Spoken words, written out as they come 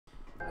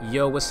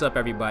Yo, what's up,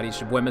 everybody?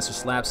 It's your boy, Mr.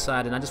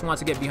 Slapside, and I just wanted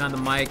to get behind the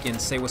mic and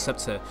say what's up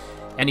to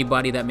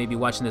anybody that may be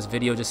watching this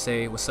video. Just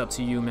say what's up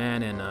to you,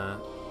 man, and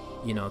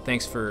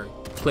thanks for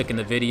clicking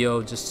the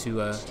video just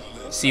to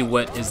see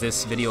what is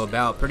this video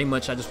about. Pretty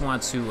much, I just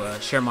wanted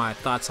to share my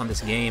thoughts on this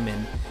game,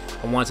 and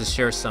I wanted to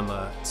share some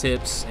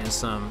tips and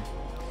some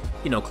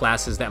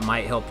classes that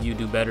might help you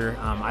do better.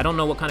 I don't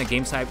know what kind of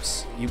game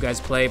types you guys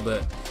play,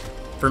 but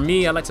for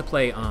me, I like to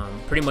play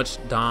pretty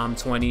much Dom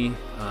 20,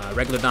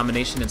 regular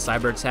domination, and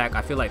cyber attack.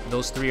 I feel like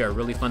those three are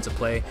really fun to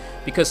play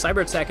because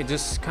cyber attack, it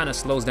just kind of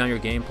slows down your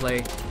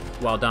gameplay,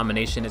 while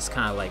domination, it's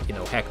kind of like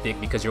hectic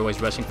because you're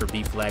always rushing for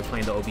B flag,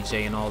 playing the OBJ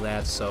and all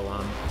that. So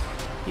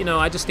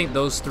I just think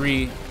those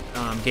three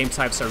game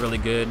types are really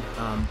good.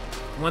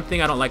 One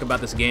thing I don't like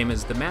about this game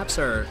is the maps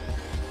are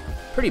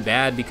pretty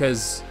bad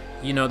because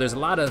there's a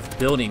lot of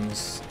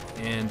buildings,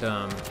 and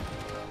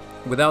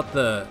without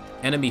the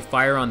enemy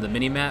fire on the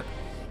mini-map,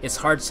 it's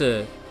hard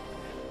to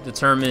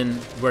determine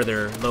where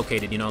they're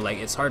located, like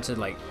it's hard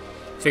to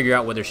figure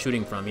out where they're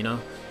shooting from,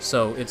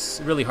 so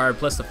it's really hard.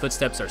 Plus the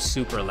footsteps are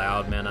super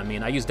loud, man. I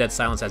mean, I use dead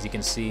silence, as you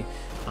can see.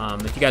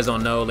 If you guys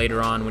don't know,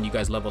 later on when you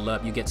guys level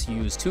up, you get to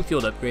use 2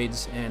 field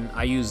upgrades, and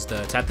I use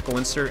the tactical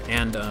insert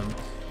and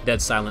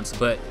dead silence.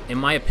 But in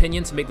my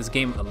opinion, to make this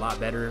game a lot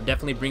better,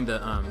 definitely bring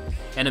the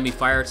enemy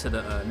fire to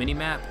the mini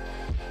map,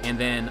 and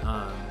then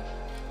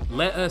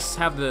let us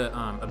have the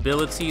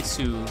ability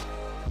to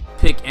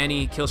pick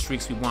any kill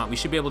streaks we want. We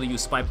should be able to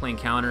use spy plane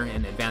counter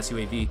and advanced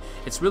UAV.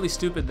 It's really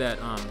stupid that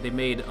they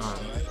made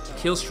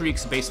kill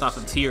streaks based off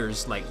of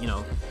tiers.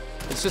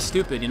 It's just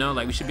stupid,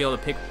 we should be able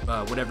to pick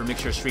whatever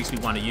mixture of streaks we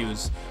want to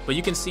use. But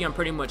you can see I'm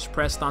pretty much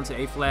pressed onto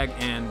A flag,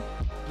 and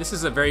this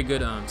is a very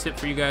good tip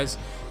for you guys.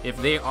 If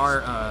they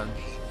are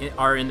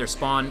in their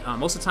spawn,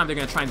 most of the time they're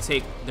gonna try and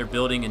take their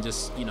building and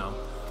just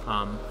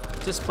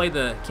just play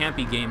the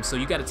campy game. So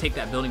you got to take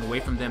that building away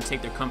from them,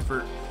 take their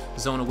comfort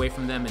zone away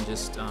from them, and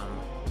just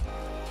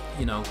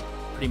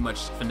pretty much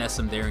finesse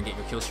them there and get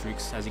your kill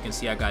streaks. As you can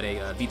see, I got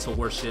a VTOL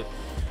warship,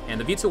 and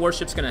the VTOL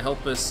warship's gonna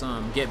help us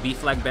get B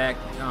flag back.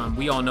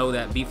 We all know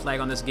that B flag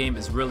on this game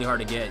is really hard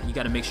to get. You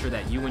got to make sure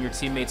that you and your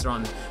teammates are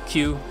on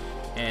Q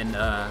and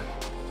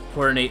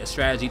coordinate a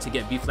strategy to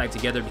get B flag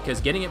together, because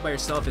getting it by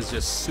yourself is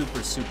just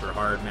super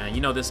hard, man.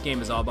 This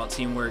game is all about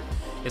teamwork.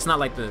 It's not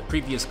like the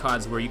previous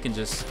CODs where you can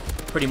just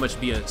pretty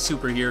much be a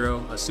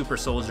superhero, a super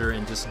soldier,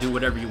 and just do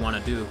whatever you want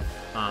to do.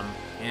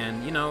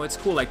 And it's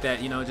cool like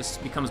that. It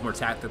just becomes more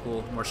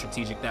tactical, more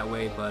strategic that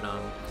way. But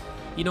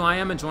I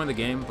am enjoying the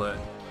game, but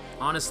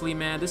honestly,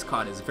 man, this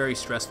COD is very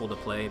stressful to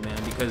play,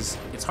 man, because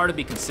it's hard to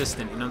be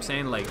consistent. You know what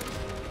I'm saying?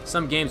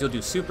 Some games you'll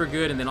do super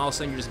good, and then all of a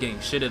sudden you're just getting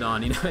shitted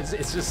on.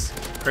 It's just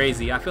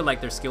crazy. I feel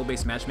like there's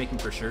skill-based matchmaking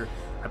for sure.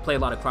 I play a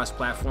lot of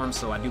cross-platforms,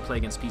 so I do play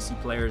against PC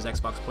players,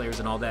 Xbox players,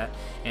 and all that.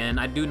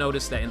 And I do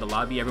notice that in the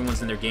lobby,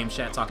 everyone's in their game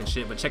chat talking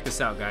shit. But check this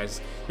out,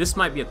 guys. This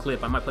might be a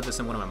clip. I might put this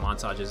in one of my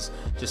montages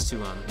just to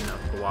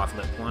go off.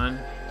 1,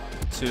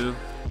 2.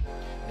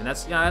 And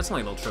that's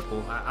only a little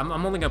triple. I'm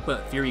only gonna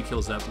put Fury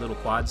kills up, little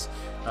quads.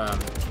 I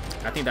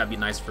think that'd be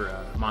nice for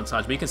a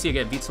montage. But you can see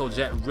again VTOL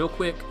jet real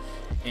quick,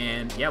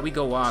 and yeah, we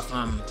go off.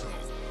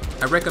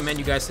 I recommend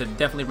you guys to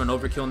definitely run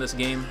overkill in this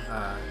game.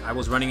 I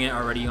was running it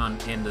already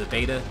in the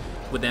beta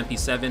with the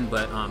MP7,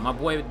 but my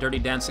boy Dirty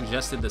Dan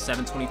suggested the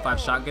 725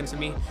 shotgun to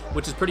me,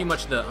 which is pretty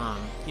much the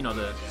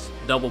the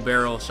double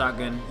barrel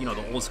shotgun,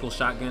 the old school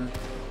shotgun.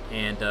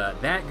 And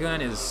that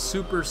gun is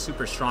super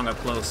strong up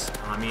close.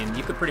 I mean,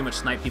 you could pretty much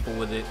snipe people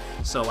with it,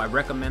 so I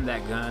recommend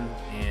that gun.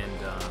 And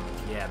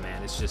yeah,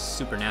 man, it's just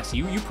super nasty.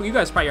 You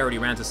guys probably already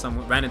ran into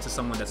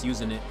someone that's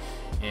using it,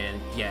 and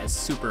yeah, it's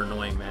super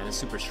annoying, man. It's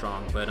super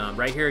strong. But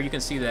right here, you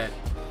can see that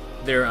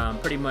they're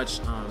pretty much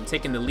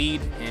taking the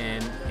lead.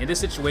 And in this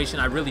situation,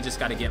 I really just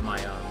got to get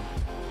my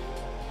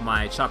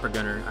my chopper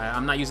gunner.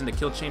 I'm not using the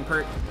kill chain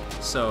perk,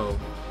 so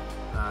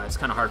it's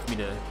kind of hard for me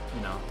to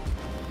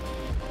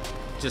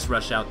just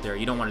rush out there.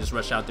 You don't want to just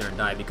rush out there and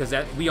die, because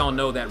we all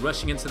know that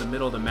rushing into the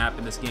middle of the map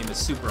in this game is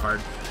super hard.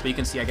 But you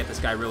can see I get this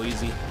guy real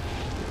easy.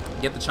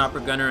 Get the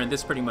chopper gunner, and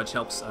this pretty much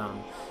helps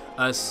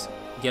us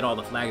get all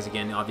the flags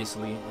again,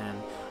 obviously.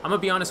 And I'm gonna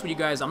be honest with you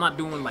guys, I'm not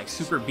doing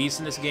super beast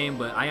in this game,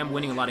 but I am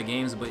winning a lot of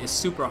games. But it's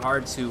super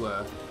hard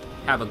to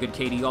have a good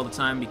KD all the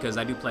time, because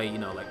I do play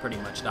pretty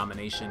much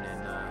domination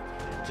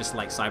and just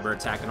cyber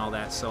attack and all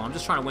that. So I'm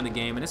just trying to win the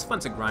game, and it's fun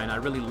to grind. I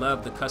really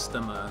love the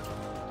custom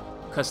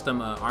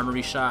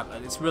armory shop.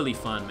 It's really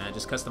fun, man,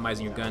 just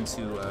customizing your gun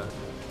to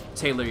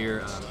tailor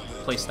your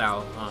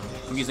playstyle.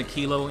 I'm using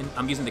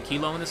the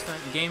kilo in this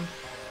game.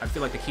 I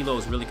feel like the kilo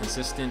is really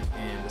consistent,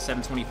 and the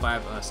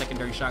 725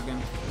 secondary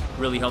shotgun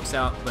really helps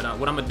out. But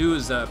what I'm gonna do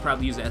is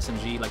probably use the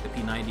SMG, like the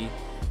P90,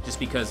 just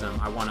because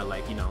I want to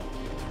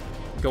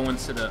go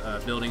into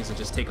the buildings and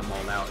just take them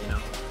all out,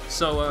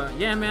 So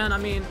yeah, man, I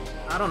mean,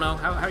 I don't know,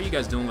 how are you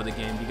guys doing with the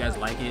game? Do you guys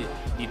like it?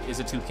 Is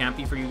it too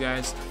campy for you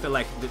guys? I feel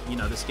like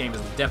this game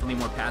is definitely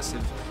more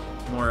passive,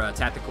 more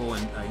tactical,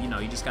 and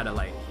you just gotta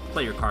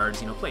play your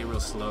cards, you know, play it real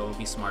slow,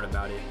 be smart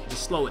about it,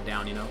 just slow it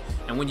down, you know.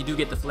 And when you do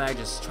get the flag,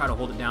 just try to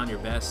hold it down your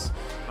best.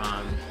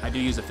 I do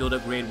use a field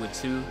upgrade with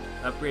 2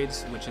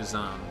 upgrades, which is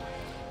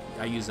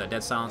I use a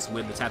Dead Silence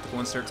with the Tactical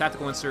Insert.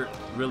 Tactical Insert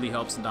really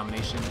helps in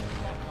domination.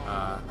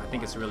 I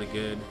think it's really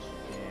good.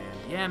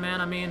 And yeah,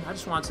 man, I mean, I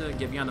just want to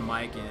get behind the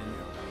mic, and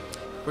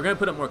we're gonna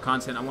put up more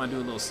content. I want to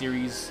do a little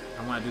series.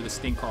 I want to do this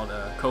thing called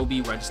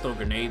Kobe, where I just throw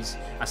grenades.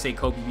 I say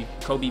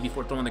Kobe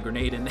before throwing the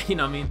grenade, and you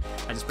know what I mean?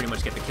 I just pretty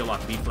much get the kill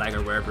off B flag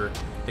or wherever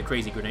the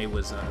crazy grenade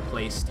was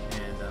placed,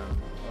 and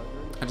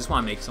I just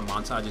want to make some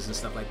montages and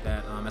stuff like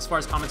that. As far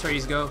as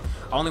commentaries go,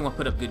 I only want to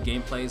put up good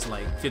gameplays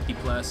like 50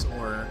 plus,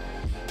 or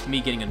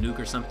me getting a nuke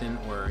or something,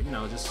 or you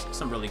know, just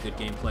some really good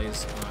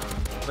gameplays.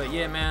 But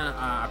yeah, man,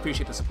 I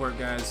appreciate the support,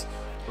 guys.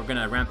 We're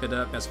gonna ramp it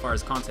up as far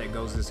as content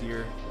goes this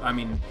year. I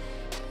mean,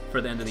 for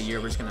the end of the year,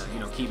 we're just gonna, you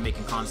know, keep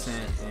making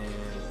content. And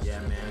yeah,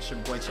 man, it's your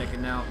boy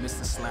checking out,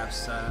 Mr.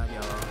 Slapside,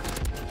 y'all.